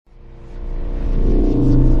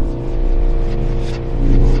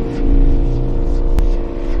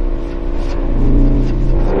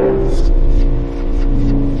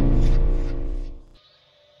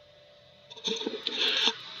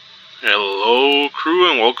Hello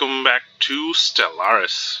crew and welcome back to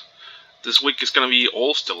Stellaris. This week is gonna be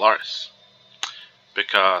all Stellaris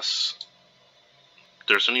because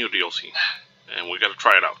there's a new DLC and we gotta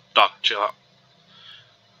try it out. Doc, chill out.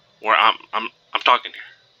 Where I'm talking here.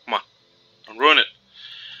 Come on, don't ruin it.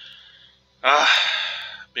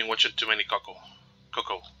 Been watching too many Coco.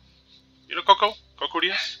 You know Coco? Coco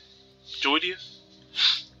Diaz? Joey Diaz?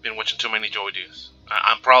 Been watching too many Joey Diaz.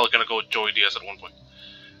 I'm probably gonna go with Joey Diaz at one point.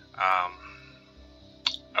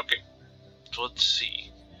 Okay, so let's see.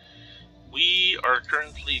 We are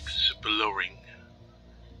currently exploring.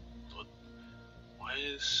 Why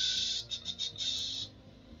is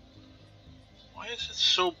it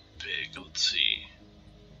so big? Let's see.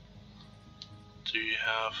 Do you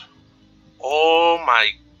have? Oh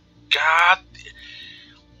my God!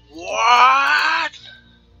 What?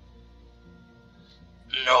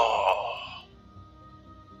 No.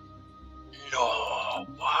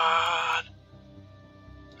 What?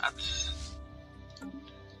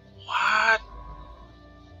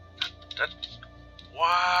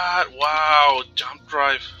 What? Wow, jump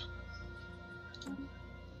drive.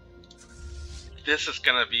 This is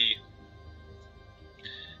gonna be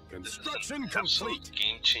construction complete.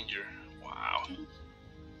 Game changer. Wow.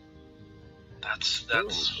 That's I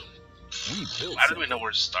don't even know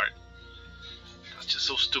where to start. That's just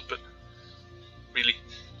so stupid. Really?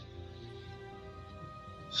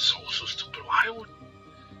 So stupid. Why would?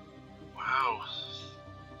 Wow.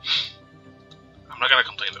 I'm not gonna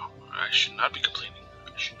complain though. I should not be complaining.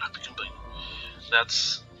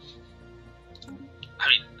 That's. I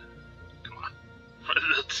mean, come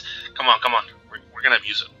on. Come on. We're gonna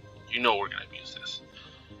abuse it. You know we're gonna abuse this.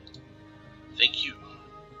 Thank you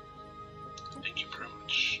very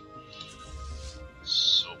much.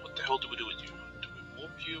 So what the hell do we do with you? Do we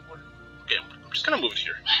move you? Okay, I'm just gonna move it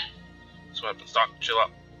here. That's what happens, Doc. Chill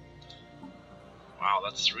out. Wow,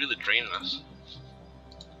 that's really draining us.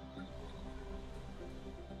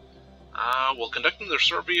 While conducting their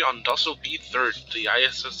survey on Docile B3rd, the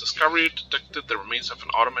ISS Discovery detected the remains of an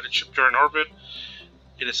automated shipyard in orbit.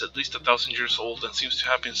 It is at least 1,000 years old and seems to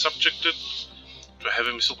have been subjected to a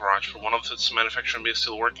heavy missile barrage, for one of its manufacturing base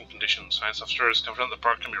still working conditions. Science officers confirm the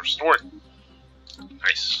part can be restored.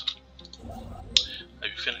 Nice.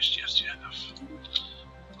 Have you finished? Yes, you have.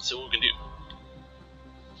 Let's see what we can do.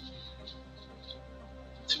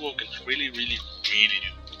 Let's see what we can really do. 1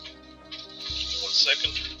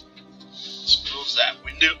 second. Let's close that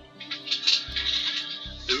window.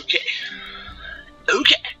 Okay.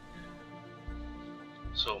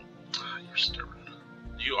 So, you're stubborn.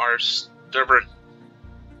 You are stubborn.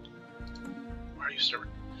 Why are you stubborn?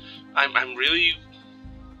 I'm really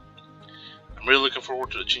looking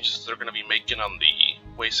forward to the changes they're gonna be making on the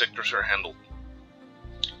way sectors are handled.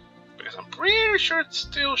 Because I'm pretty sure it's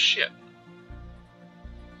still shit.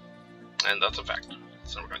 And that's a fact.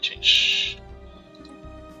 It's never gonna change.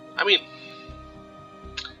 I mean,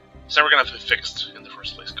 it's never gonna be fixed in the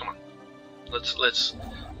first place. Come on, let's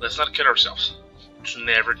not kid ourselves. It's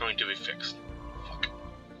never going to be fixed. Fuck it.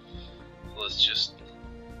 Let's just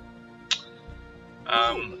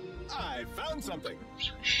I found something.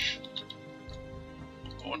 Search.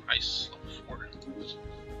 Oh, nice. Level 4.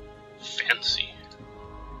 Fancy.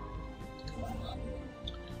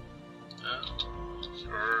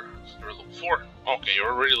 You're level 4. Okay,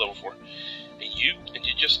 you're already level 4. And you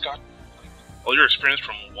just got all your experience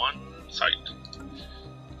from one site.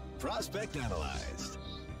 Prospect analyzed.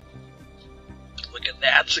 Look at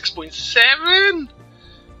that, 6.7!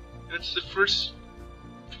 That's the first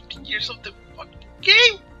 50 years of the fucking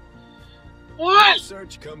game! What?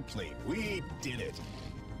 Research complete. We did it.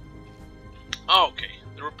 Okay.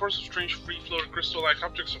 The reports of strange free-floating crystal-like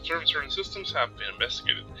objects observed in certain systems have been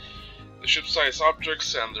investigated. The ship-sized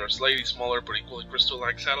objects and their slightly smaller but equally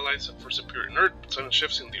crystal-like satellites at first appear inert, but sudden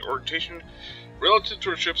shifts in the orientation relative to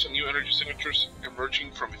our ships and new energy signatures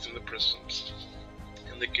emerging from within the prisms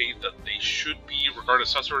indicate that they should be regarded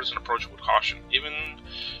as hazardous and approached with caution. Even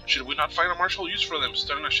should we not find a martial use for them,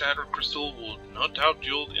 studying a shattered crystal will no doubt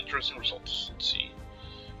yield interesting results. Let's see.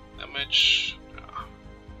 Damage.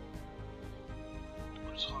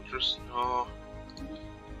 Crystal hunters. No.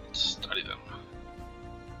 Let's study them.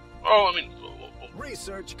 Oh, I mean,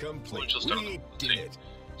 research complete. We did it.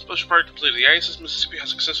 Special part completed. The ISS Mississippi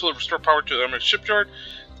has successfully restored power to the armored shipyard.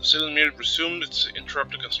 The civilian unit resumed its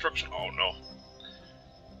interrupted construction. Oh no.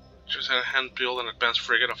 Just had a hand-built and advanced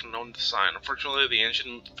frigate of unknown design. Unfortunately, the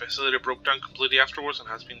engine facility broke down completely afterwards and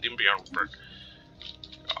has been deemed beyond repair.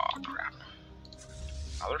 Oh crap.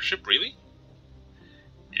 Another ship, really?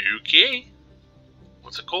 Okay.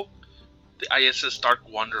 What's it called? The ISS Dark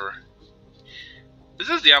Wanderer. This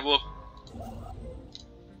is Diablo.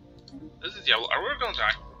 This is yellow. Are we gonna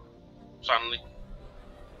die? Suddenly.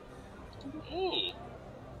 Ooh.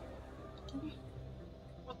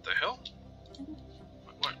 What the hell?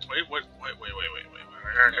 Wait,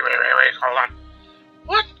 hold on.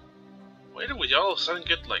 What? Why did we all of a sudden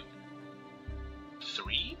get like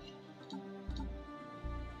 3?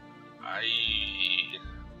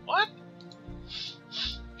 What?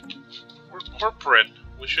 We're corporate.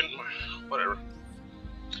 We shouldn't. Whatever.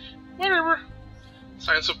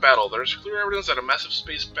 Signs of battle. There is clear evidence that a massive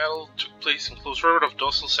space battle took place in close orbit of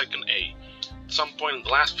Docile Second A. At some point in the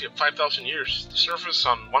last 5,000 years, the surface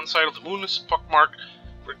on one side of the moon is pockmarked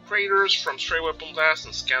with craters from stray weapon blasts,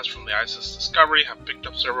 and scans from the ISS Discovery have picked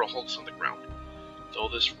up several hulks on the ground. Though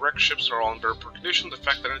these wrecked ships are all in very poor condition, the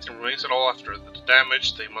fact that anything remains at all after the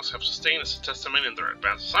damage they must have sustained is a testament in their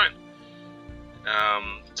advanced design.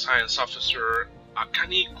 Science Officer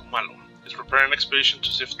Akani Kumalo is preparing an expedition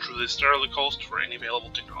to sift through the sterling coast for any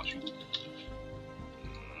available technology.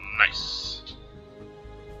 Nice.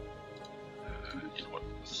 You know what?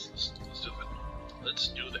 Let's do that. Let's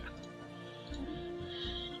do that.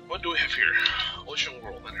 What do we have here? Ocean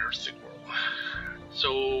world and Earthly world.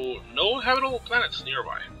 So, no habitable planets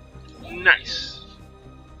nearby. Nice.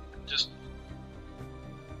 Just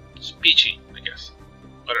peachy, I guess.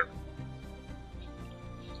 Whatever.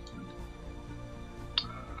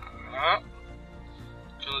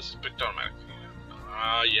 Okay, let's pick automatically.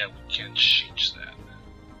 Yeah, we can't change that.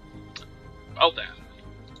 About that.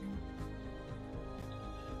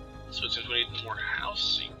 So it seems we need more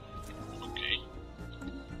housing. Okay.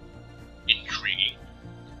 Intriguing.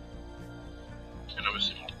 And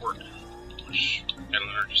obviously more work. Which, and an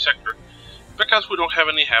energy sector. Because we don't have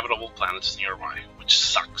any habitable planets nearby. Which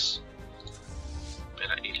sucks.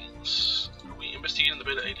 Beta aliens. Are we investigating the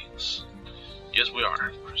beta aliens? Yes, we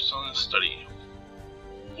are. Crystalline study.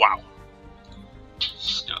 Wow.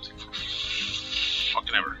 This is gonna take for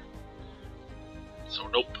fucking ever. So,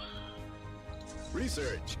 nope.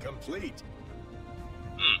 Research complete.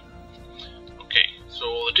 Okay, so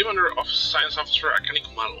the team under Science Officer Akani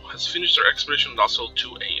Kumalo has finished their expedition on Docile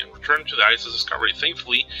 2A and returned to the ISS Discovery.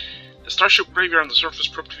 Thankfully, the starship graveyard on the surface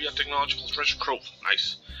proved to be a technological treasure trove.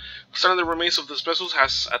 Nice. Studying the remains of this vessel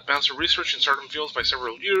has advanced their research in certain fields by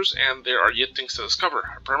several years, and there are yet things to discover.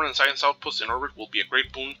 A permanent science outpost in orbit will be a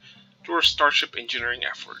great boon to our starship engineering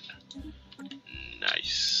effort.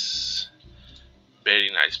 Nice. Very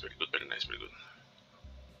nice, very good, very nice, very good.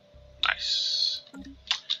 Nice.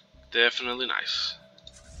 Definitely nice.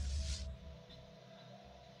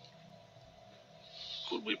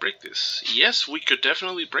 Could we break this? Yes, we could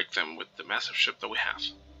definitely break them with the massive ship that we have.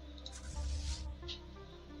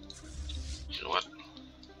 You know what?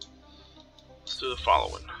 Let's do the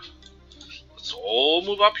following. Let's all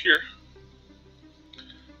move up here.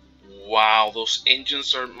 Wow, those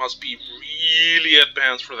engines must be really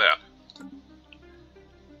advanced for that.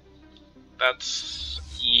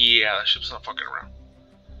 Yeah, that ship's not fucking around.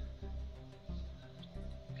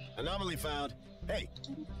 Anomaly found. Hey,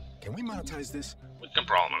 can we monetize this? We can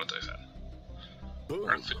probably monetize that. Boom.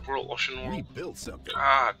 Arctic world, ocean world. We built something.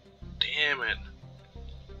 God damn it.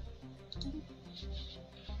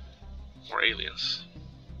 More aliens.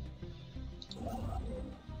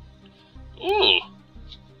 Ooh!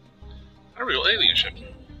 A real alien ship.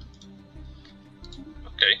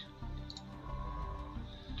 Okay.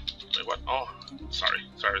 Wait, what? Oh, sorry.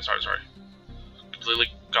 Completely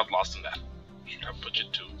got lost in that. Should have put you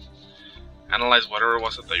to analyze whatever it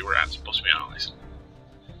was that you were supposed to be analyzing.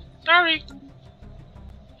 Sorry!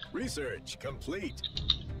 Research complete.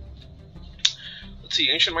 Let's see,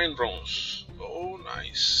 ancient mine drones. Oh,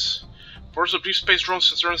 nice. Force of deep space drones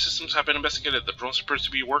and certain systems have been investigated. The drones appear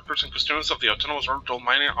to be workers and custodians of the autonomous orbital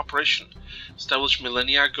mining operation established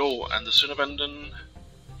millennia ago, and the soon abandoned.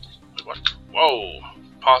 Wait, what? Whoa!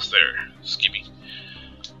 Pause there, Skippy.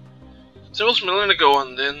 Established millennia ago,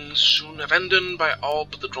 and then soon abandoned by all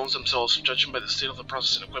but the drones themselves, judging by the state of the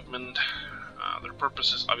processing equipment. Their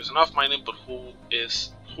purpose is obvious enough, mining, but who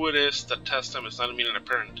it is that tests them is not immediately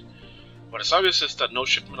apparent. What is obvious is that no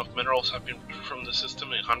shipment of minerals have been removed from the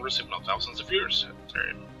system in hundreds, if not thousands of years.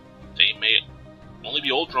 They may only be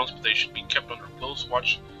old drones, but they should be kept under close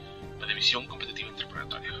watch by the Competitiva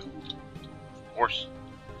Interplanetaria. Of course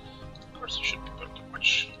they should be put under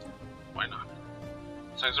watch. Why not?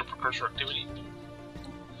 Signs of precursor activity.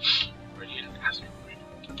 Radiated asteroid.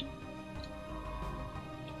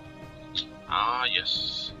 Ah,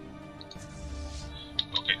 yes.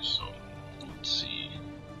 Okay, so let's see.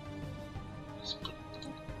 Let's put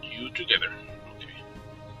you together. Okay.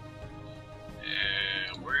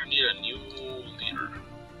 And we're gonna need a new leader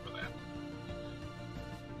for that.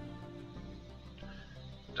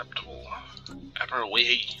 Adaptable. Admiral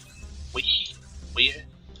Wei.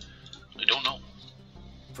 I don't know.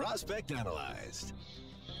 Prospect analyzed.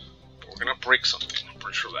 We're gonna break something. I'm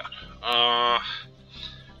pretty sure of that.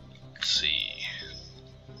 Let's see.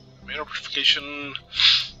 Mineral purification.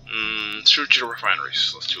 Surgery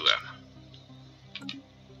refineries. Let's do that.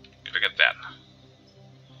 Gotta get that.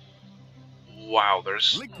 Wow,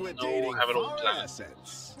 there's no habitable planet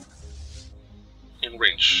assets. in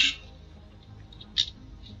range.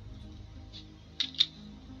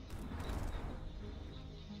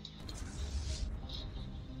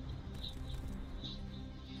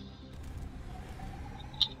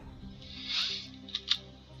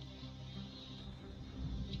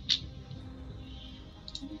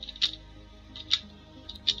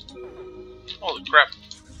 Holy crap.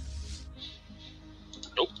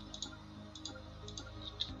 Nope.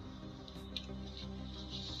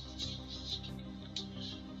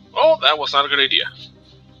 Oh, that was not a good idea.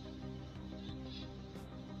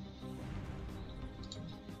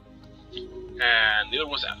 And neither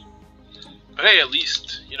was that. But hey, at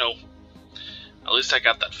least, you know, at least I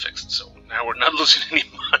got that fixed, so now we're not losing any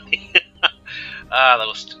money. Ah, that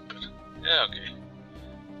was stupid. Yeah, okay.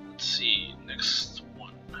 Let's see, next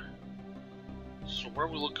one. So what are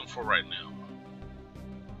we looking for right now?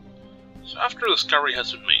 So after the discovery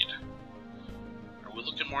has been made, are we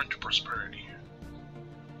looking more into prosperity?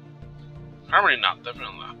 Harmony not,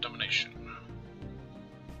 definitely not. Domination.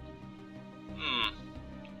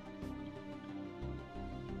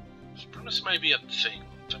 Supremacy might be a thing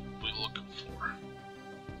that we're looking for.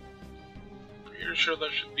 Pretty sure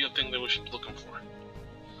that should be a thing that we should be looking for.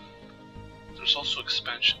 There's also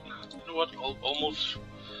expansion. You know what? I'll almost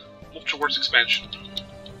move towards expansion.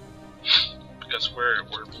 Because we're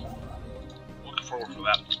looking forward for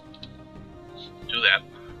that. Do that.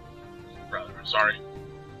 Brother, sorry.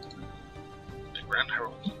 The Grand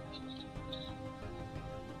Herald.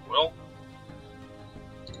 Well,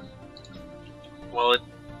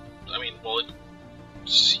 it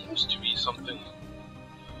seems to be something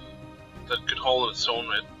that could hold on its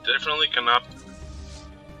own. It definitely cannot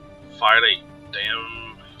fight a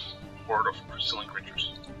damn horde of crystalline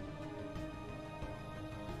creatures.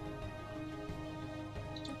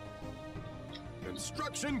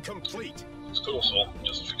 Construction complete. Let's go, Soul.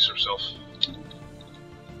 Just fix yourself.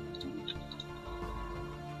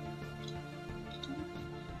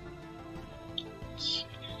 Let's see.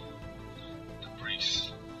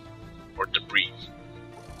 Debris. Or debris.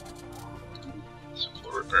 Some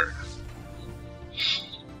flow repair.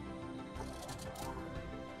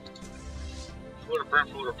 Flow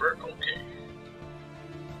repair, okay.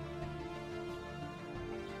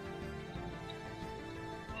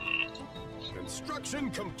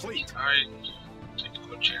 Construction complete. I take a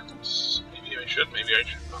good chance. Maybe I should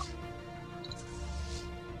not.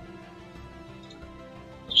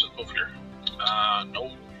 Let's just move here.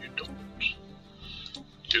 No, you don't.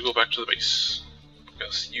 You go back to the base.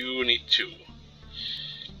 Because you need to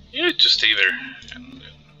stay there and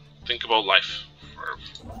think about life for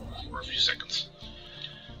a few seconds.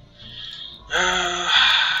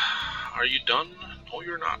 Are you done? No,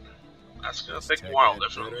 you're not. That's gonna take a while,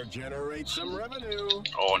 definitely. Better generate some revenue.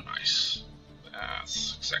 Oh, nice.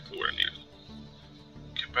 That's exactly what I needed.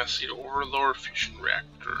 Capacity to overload fusion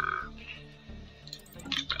reactor.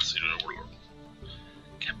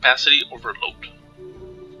 Capacity overload.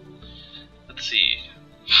 Let's see.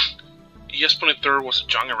 ES-23 was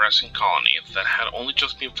a young harassing colony that had only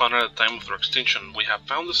just been founded at the time of their extinction. We have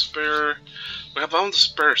found the spares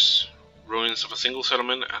ruins of a single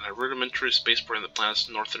settlement and a rudimentary spaceport in the planet's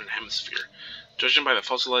northern hemisphere. Judging by the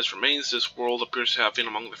fossilized remains, this world appears to have been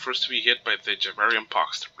among the first to be hit by the Javarian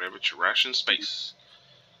pox, the ravage ration space.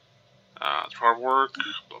 Hard work,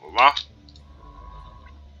 blah blah blah.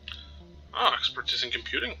 Ah, expertise in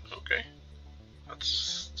computing. Okay,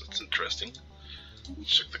 that's interesting.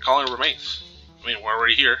 Check the colony remains. I mean, we're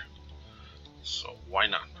already here, so why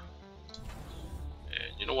not?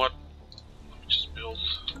 And you know what? Let me just build.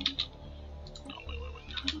 Oh, wait.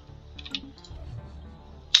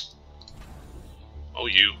 Oh,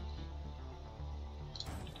 you.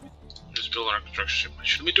 Just build our construction ship. I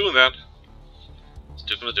shouldn't be doing that.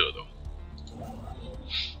 Still gonna do it though.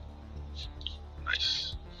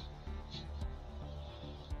 Nice.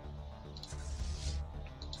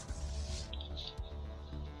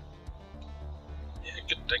 Yeah, I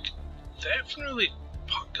could definitely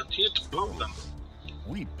continue to build them.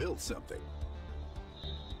 We built something.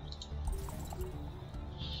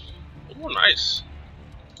 Oh, nice.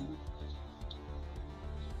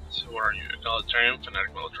 So what are you? Egalitarian,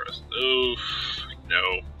 fanatic, militarist? Oof,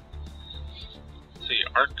 no. See,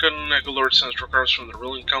 Archon Aguilard sends regards from the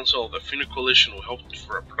ruling council of the Phoenix Coalition. We hope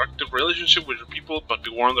for a productive relationship with your people, but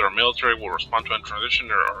be warned that our military will respond to a transition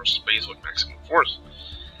to our space with maximum force.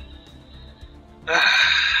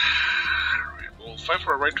 We'll fight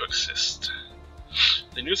for our right to exist.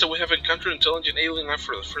 The news that we have encountered intelligent alien life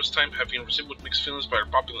for the first time have been received with mixed feelings by our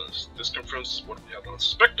populace. This confirms what we had not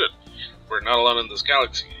suspected. We're not alone in this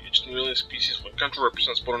galaxy. Each new alien species we encounter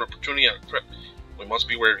represents both an opportunity and a threat. We must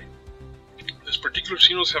be wary. These particular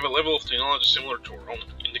xenos have a level of technology similar to our own,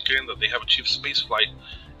 indicating that they have achieved spaceflight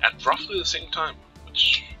at roughly the same time,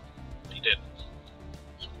 which they did.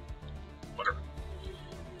 So, whatever.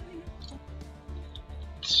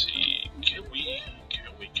 Let's see, can we?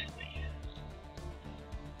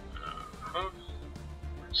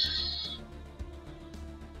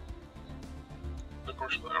 Of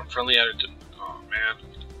course, unfriendly attitude. Oh man.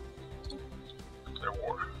 Declare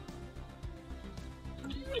war.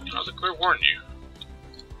 I'll declare war on you.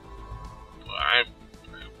 But I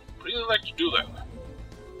really like to do that,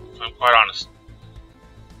 if I'm quite honest.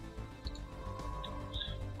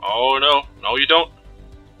 Oh no, no you don't.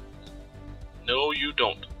 No you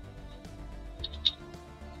don't.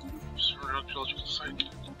 Certain archaeological site.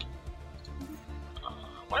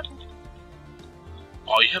 What?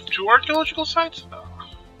 Oh, you have 2 archaeological sites? Oh,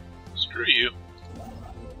 screw you.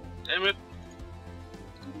 Damn it.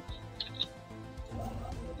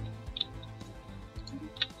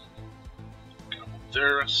 Gotta move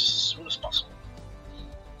there as soon as possible.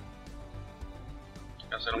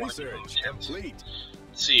 Guess I don't want to do complete.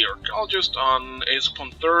 Let's see, archaeologists on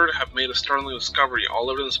Aesopon 3rd have made a startling discovery. All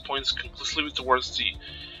evidence points conclusively towards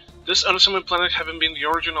this unassuming planet having been the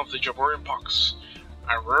origin of the Jaborian pox.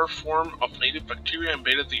 A rare form of native bacteria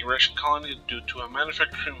invaded the Eurasian colony due to a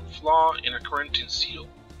manufacturing flaw in a quarantine seal,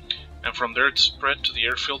 and from there it spread to the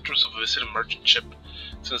air filters of a visiting merchant ship.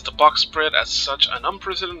 Since the pox spread at such an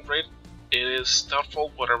unprecedented rate, it is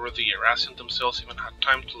doubtful whatever the Eurasians themselves even had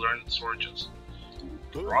time to learn its origins.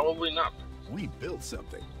 Probably not. We built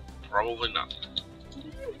something. Probably not.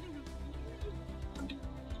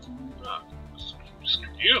 Screw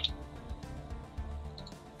you.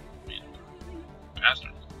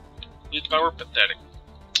 Bastard. Lead power pathetic.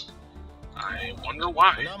 I wonder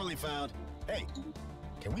why. Anomaly found. Hey,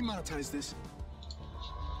 can we monetize this?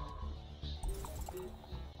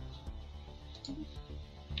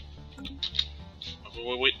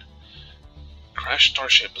 Wait. Crashed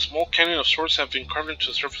starship. A small canyon of sorts have been carved into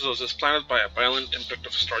the surface of this planet by a violent impact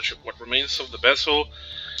of a starship. What remains of the vessel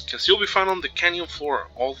can still be found on the canyon floor,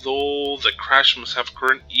 although the crash must have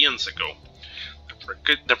occurred eons ago.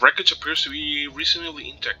 The wreckage appears to be reasonably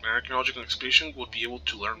intact, and an archaeological expedition would be able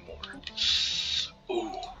to learn more.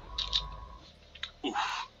 Ooh.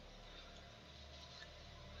 Oof.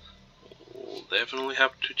 We'll definitely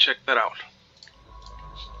have to check that out.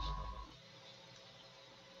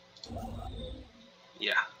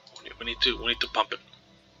 Yeah, we need to pump it.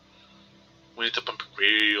 We need to pump it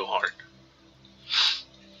real hard.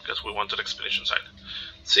 Because we want that expedition site.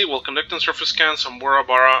 Let's see, we'll conduct surface scans on Bora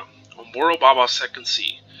Baba's second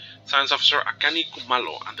sea. Science officer Akani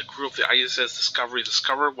Kumalo and the crew of the ISS Discovery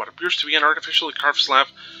discovered what appears to be an artificially carved slab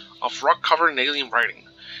of rock covered in alien writing.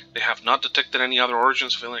 They have not detected any other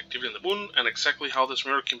origins of alien activity on the moon, and exactly how this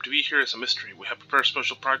mural came to be here is a mystery. We have prepared a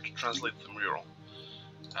special project to translate the mural.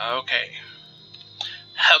 Okay.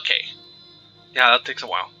 Yeah, that takes a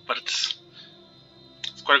while, but it's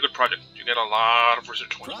quite a good project. You get a lot of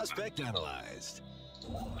research points. Prospect analyzed.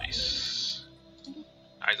 Nice.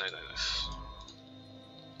 Nice.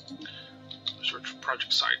 Research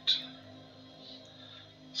project site.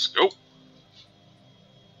 Let's go.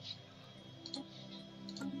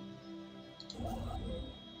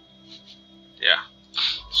 Yeah.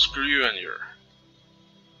 Screw you and your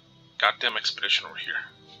goddamn expedition over here.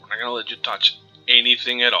 We're not gonna let you touch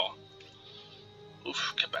anything at all.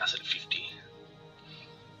 Oof, capacity 50.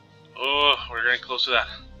 Oh, we're getting close to that.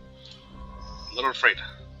 I'm a little afraid.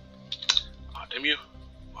 Oh, damn you.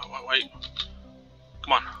 Wait.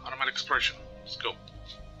 Come on, automatic exploration. Let's go.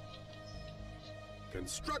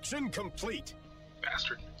 Construction complete.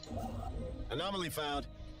 Bastard. Anomaly found.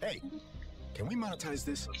 Hey, can we monetize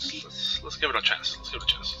this? Let's give it a chance.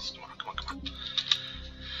 Come on.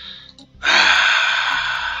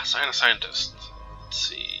 Sign a scientist. Let's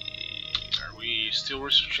see. Are we still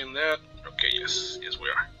researching that? Okay, yes we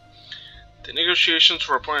are. The negotiations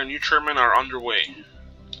for appointing a new chairman are underway.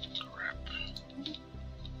 Crap.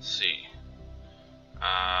 Let's see.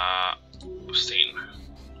 Abstain.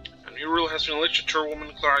 A new rule has been elected.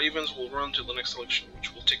 Chairwoman Clara Evans will run until the next election,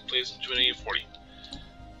 which will take place in 2040.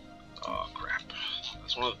 Oh crap.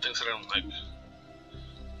 That's one of the things that I don't like.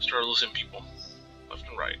 Start losing people.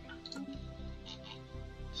 right. Let's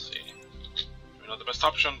see. Maybe not the best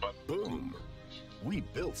option, but... Boom. We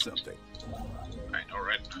built something. I know,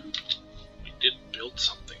 right? We did build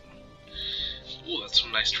something. Ooh, that's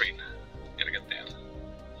some nice train. Gotta get that.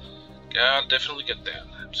 Gotta definitely get that.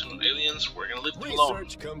 Absolute aliens, we're gonna leave them alone.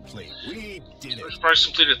 Research complete. We did it. First project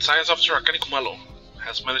completed. Science officer Akane Kumalo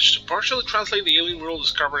has managed to partially translate the alien mural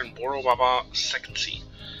discovered in Boro Baba Second Sea.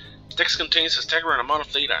 The text contains a staggering amount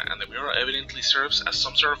of data, and the mural evidently serves as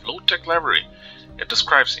some sort of low-tech library. It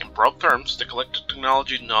describes, in broad terms, the collected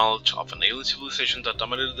technology and knowledge of an alien civilization that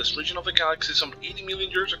dominated this region of the galaxy some 80 million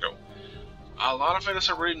years ago. A lot of it is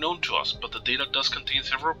already known to us, but the data does contain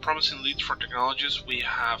several promising leads for technologies we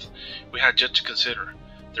had yet to consider.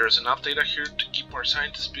 There is enough data here to keep our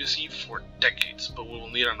scientists busy for decades, but we will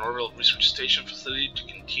need an orbital research station facility to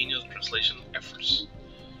continue the translation efforts.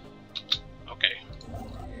 Okay.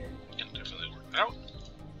 Can definitely work that out.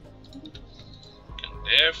 Can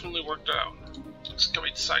definitely work that out.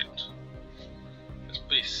 Excavate site. Yes,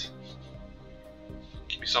 please.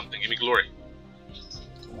 Give me something, give me glory.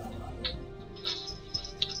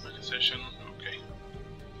 Organization, okay.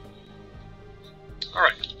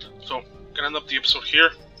 Alright, so gonna end up the episode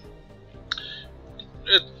here.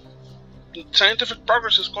 Scientific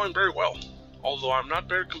progress is going very well, although I'm not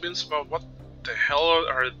very convinced about what the hell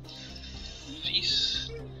are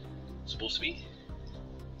these supposed to be,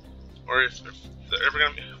 or if they're ever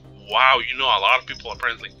gonna be. Wow, you know a lot of people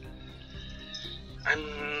apparently.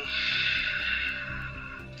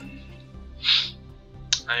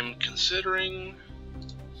 I'm considering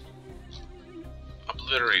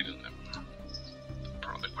obliterating them.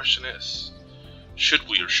 The question is, should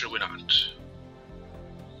we or should we not?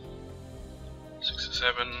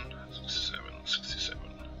 67, 67, 67.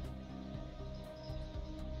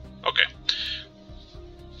 Okay.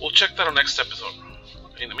 We'll check that on next episode.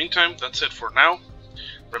 In the meantime, that's it for now.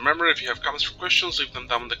 Remember, if you have comments or questions, leave them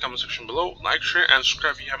down in the comment section below. Like, share, and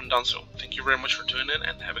subscribe if you haven't done so. Thank you very much for tuning in,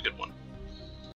 and have a good one.